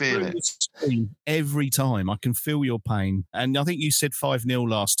 Can you feel it? Every time I can feel your pain. And I think you said 5-0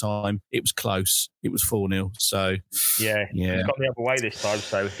 last time. It was close. It was 4-0. So yeah, it's gone the other way this time.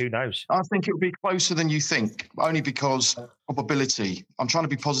 So who knows? I think it'll be closer than you think, only because probability. I'm trying to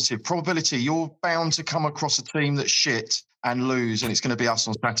be positive. Probability. You're bound to come across a team that's shit and lose, and it's going to be us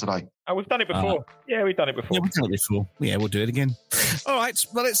on Saturday. Oh, we've done it before. Yeah, we've done it before. Yeah, we've done it before. Yeah, we'll do it again. All right,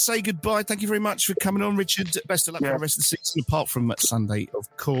 well, let's say goodbye. Thank you very much for coming on, Richard. Best of luck for the rest of the season, apart from Sunday, of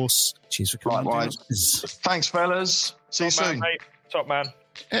course. Cheers for coming on. Thanks, fellas. See you soon. Mate. Top man.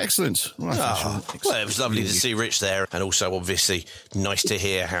 Excellent. Right, well, it was lovely to see Rich there, and also obviously nice to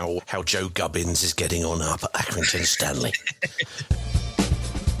hear how Joe Gubbins is getting on up at Accrington Stanley.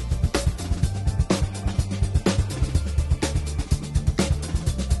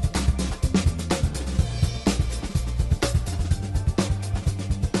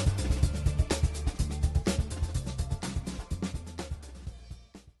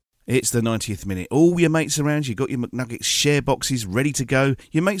 It's the 90th minute. All your mates around, you got your McNuggets share boxes ready to go.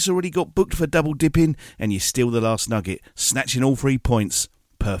 Your mates already got booked for double dipping, and you steal the last nugget, snatching all 3 points.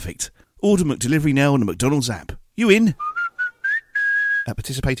 Perfect. Order McDelivery now on the McDonald's app. You in? At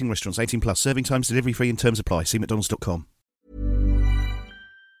participating restaurants, 18 plus, serving times, delivery free, and terms apply. See mcdonalds.com.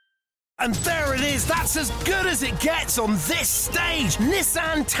 And there it is, that's as good as it gets on this stage.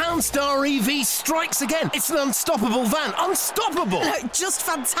 Nissan Townstar EV strikes again. It's an unstoppable van, unstoppable. Just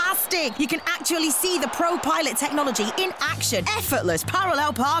fantastic. You can actually see the ProPilot technology in action. Effortless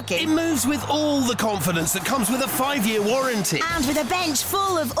parallel parking. It moves with all the confidence that comes with a 5-year warranty. And with a bench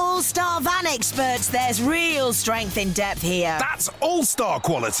full of all-star van experts, there's real strength in depth here. That's all-star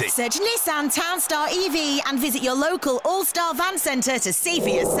quality. Search Nissan Townstar EV and visit your local all-star van centre to see for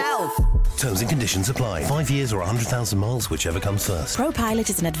yourself. Terms and conditions apply. 5 years or 100,000 miles, whichever comes first. ProPilot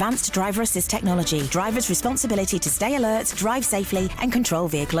is an advanced driver assist technology. Driver's responsibility to stay alert, drive safely, and control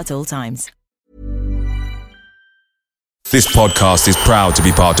vehicle at all times. This podcast is proud to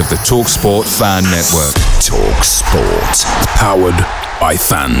be part of the TalkSport Fan Network. TalkSport. Powered by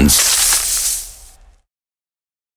fans.